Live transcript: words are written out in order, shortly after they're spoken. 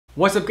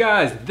What's up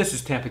guys, this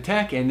is Tampa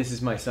Tech and this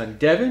is my son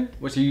Devin.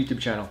 What's your YouTube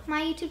channel?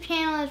 My YouTube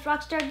channel is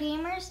Rockstar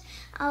Gamers.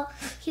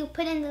 He'll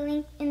put in the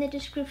link in the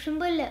description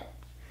below.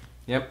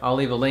 Yep, I'll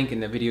leave a link in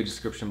the video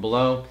description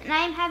below. And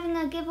I am having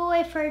a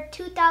giveaway for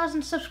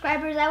 2,000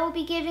 subscribers. I will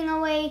be giving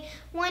away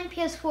one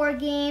PS4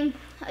 game,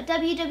 a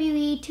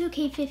WWE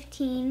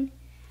 2K15.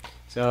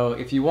 So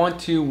if you want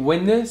to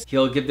win this,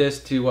 he'll give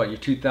this to what, your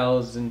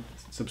 2,000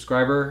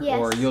 subscriber? Yes.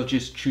 Or you'll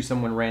just choose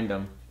someone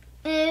random?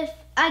 If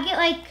I get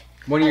like...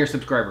 One of your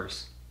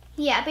subscribers.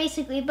 Yeah,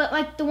 basically, but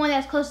like the one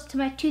that's closest to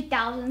my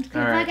 2,000.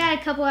 Because if I got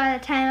a couple at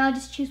a time, I'll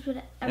just choose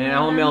whatever. And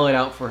I'll mail it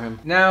out for him.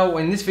 Now,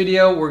 in this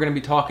video, we're going to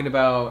be talking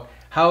about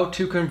how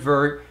to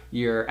convert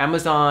your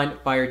Amazon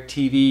Fire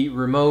TV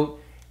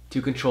remote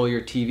to control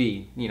your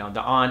TV. You know,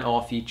 the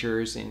on-off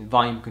features and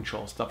volume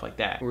control, stuff like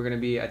that. We're going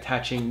to be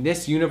attaching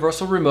this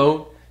universal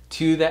remote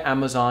to the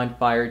Amazon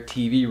Fire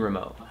TV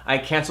remote. I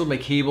canceled my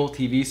cable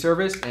TV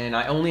service and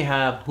I only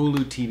have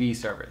Hulu TV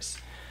service.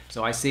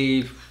 So I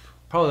save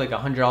probably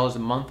like $100 a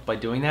month by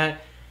doing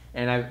that,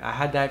 and I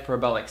had that for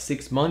about like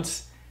 6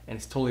 months, and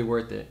it's totally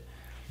worth it.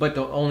 But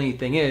the only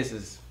thing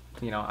is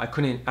you know, I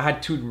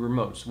had two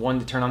remotes,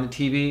 one to turn on the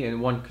TV and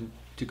one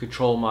to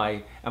control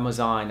my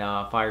Amazon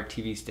Fire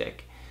TV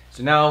stick.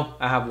 So now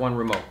I have one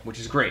remote, which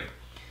is great.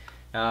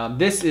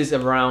 This is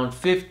around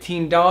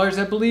 $15,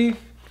 I believe.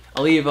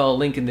 I'll leave a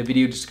link in the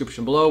video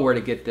description below where to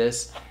get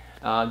this.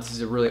 This is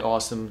a really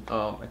awesome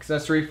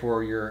accessory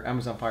for your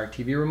Amazon Fire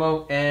TV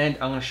remote, and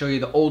I'm going to show you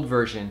the old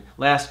version.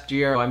 Last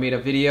year I made a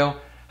video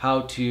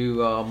how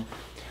to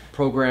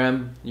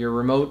program your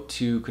remote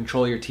to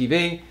control your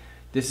TV.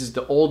 This is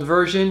the old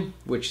version,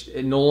 which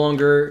it no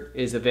longer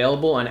is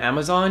available on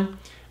Amazon,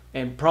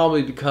 and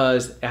probably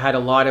because it had a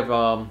lot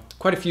of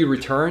quite a few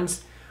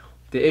returns.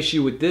 The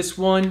issue with this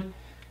one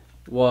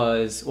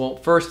was, well,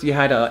 first it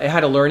had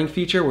a learning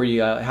feature where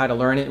you had to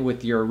learn it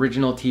with your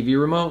original TV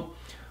remote.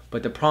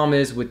 But the problem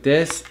is with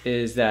this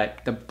is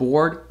that the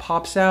board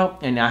pops out,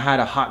 and I had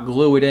to hot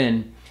glue it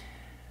in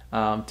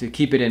to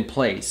keep it in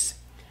place,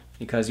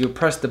 because you'll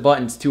press the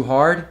buttons too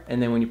hard,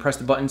 and then when you press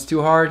the buttons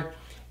too hard,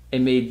 it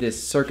made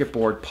this circuit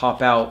board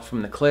pop out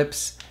from the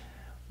clips.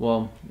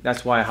 Well,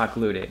 that's why I hot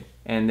glued it,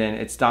 and then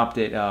it stopped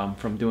it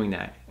from doing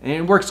that. And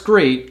it works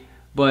great,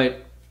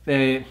 but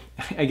I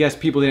guess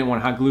people didn't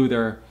want to hot glue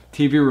their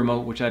TV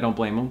remote, which I don't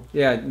blame them.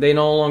 Yeah, they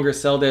no longer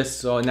sell this,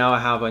 so now I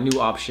have a new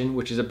option,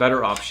 which is a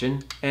better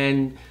option.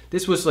 And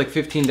this was like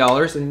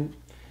 $15,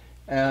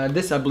 and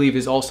this I believe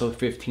is also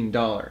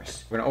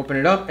 $15. We're gonna open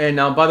it up, and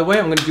now by the way,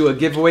 I'm gonna do a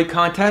giveaway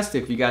contest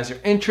if you guys are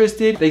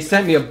interested. They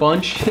sent me a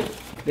bunch.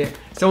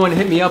 Someone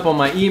hit me up on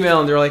my email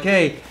and they're like,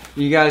 hey,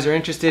 you guys are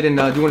interested in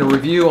doing a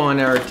review on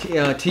our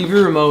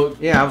TV remote?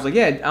 Yeah, I was like,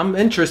 yeah, I'm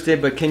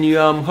interested, but can you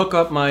hook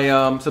up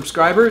my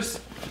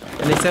subscribers?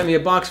 And they sent me a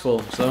box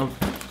full, so.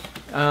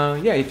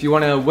 Yeah, if you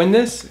want to win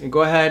this,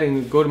 go ahead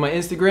and go to my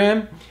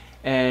Instagram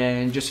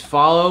and just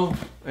follow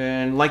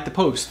and like the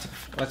post.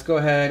 Let's go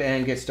ahead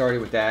and get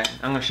started with that.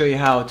 I'm going to show you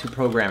how to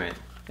program it.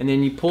 And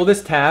then you pull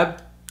this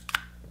tab,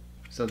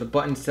 so the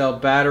button cell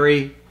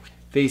battery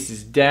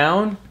faces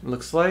down, it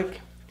looks like.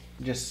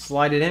 Just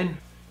slide it in.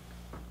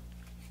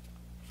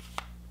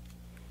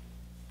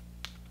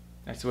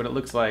 That's what it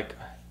looks like.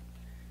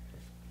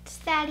 It's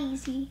that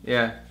easy.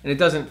 Yeah, and it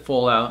doesn't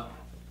fall out.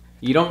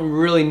 You don't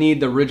really need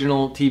the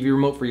original TV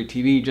remote for your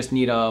TV. You just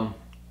need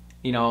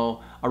you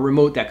know, a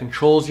remote that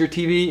controls your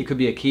TV. It could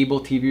be a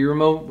cable TV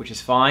remote, which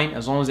is fine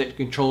as long as it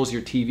controls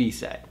your TV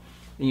set.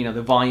 You know,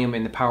 the volume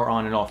and the power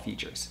on and off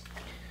features.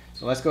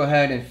 So let's go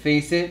ahead and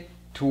face it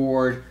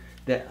toward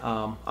the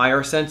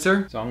IR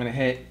sensor. So I'm gonna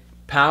hit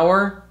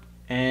power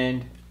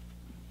and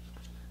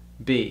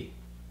B.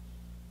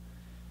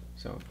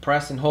 So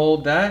press and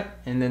hold that,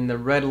 and then the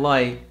red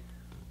light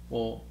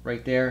will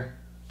right there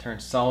turn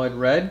solid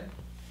red.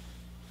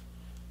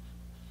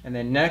 And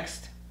then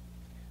next,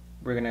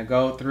 we're gonna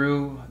go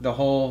through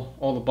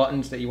all the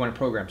buttons that you want to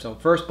program. So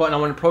first button I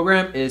want to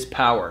program is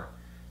power.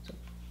 So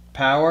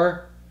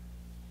power,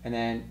 and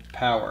then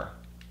power.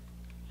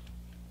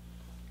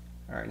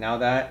 All right, now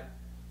that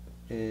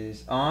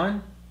is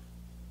on.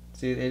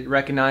 See, it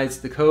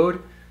recognized the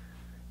code.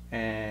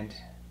 And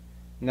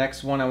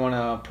next one I want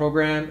to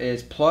program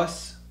is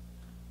plus,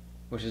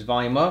 which is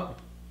volume up.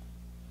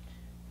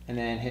 And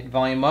then hit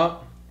volume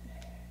up.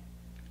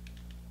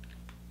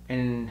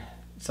 And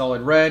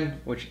solid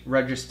red, which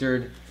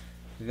registered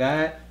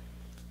that,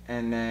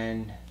 and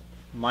then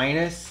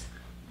minus,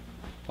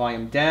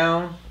 volume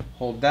down,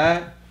 hold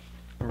that,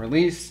 and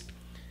release,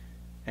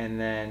 and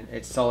then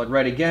it's solid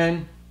red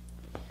again.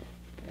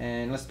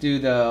 And let's do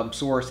the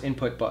source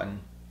input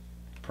button.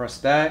 Press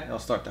that, it'll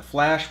start to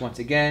flash once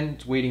again.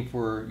 It's waiting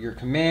for your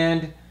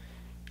command.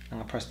 I'm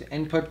gonna press the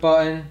input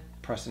button,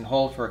 press and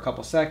hold for a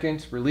couple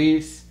seconds,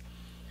 release.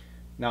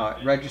 Now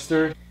it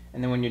registered,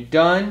 and then when you're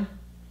done,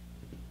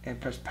 and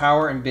press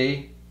power and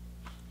B,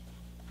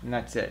 and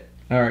that's it.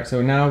 All right,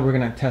 so now we're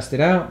gonna test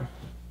it out.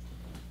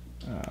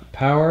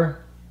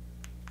 Power.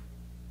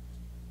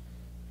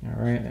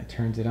 All right, that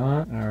turns it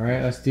on. All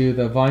right, let's do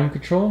the volume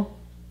control.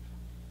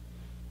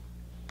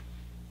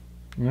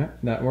 Yeah,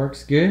 that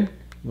works good.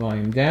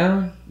 Volume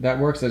down, that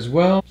works as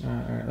well. All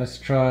right, let's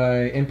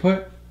try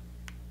input.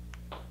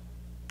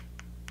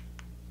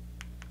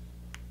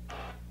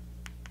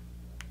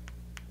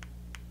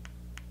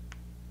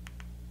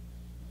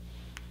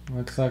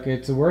 Looks like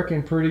it's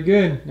working pretty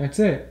good. That's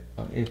it.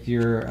 If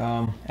your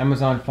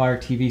Amazon Fire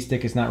TV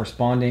stick is not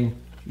responding,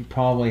 you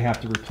probably have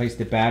to replace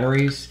the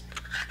batteries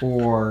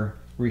or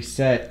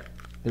reset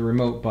the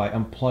remote by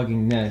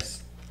unplugging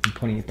this and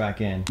putting it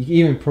back in. You can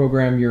even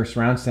program your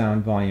surround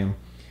sound volume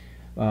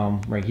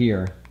right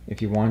here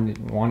if you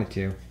wanted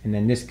to, and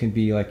then this can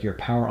be like your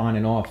power on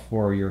and off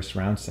for your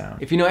surround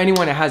sound. If you know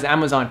anyone that has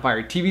Amazon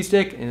Fire TV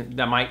stick and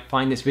that might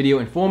find this video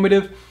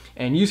informative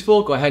and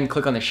useful, go ahead and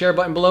click on the share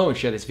button below and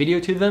share this video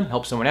to them,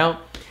 help someone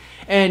out.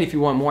 And if you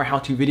want more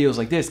how-to videos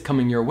like this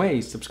coming your way,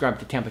 subscribe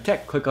to Tampa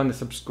Tech, click on the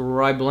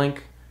subscribe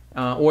link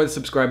or the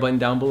subscribe button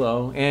down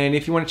below. And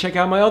if you want to check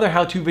out my other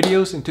how-to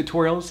videos and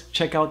tutorials,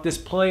 check out this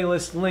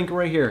playlist link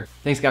right here.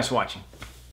 Thanks guys for watching.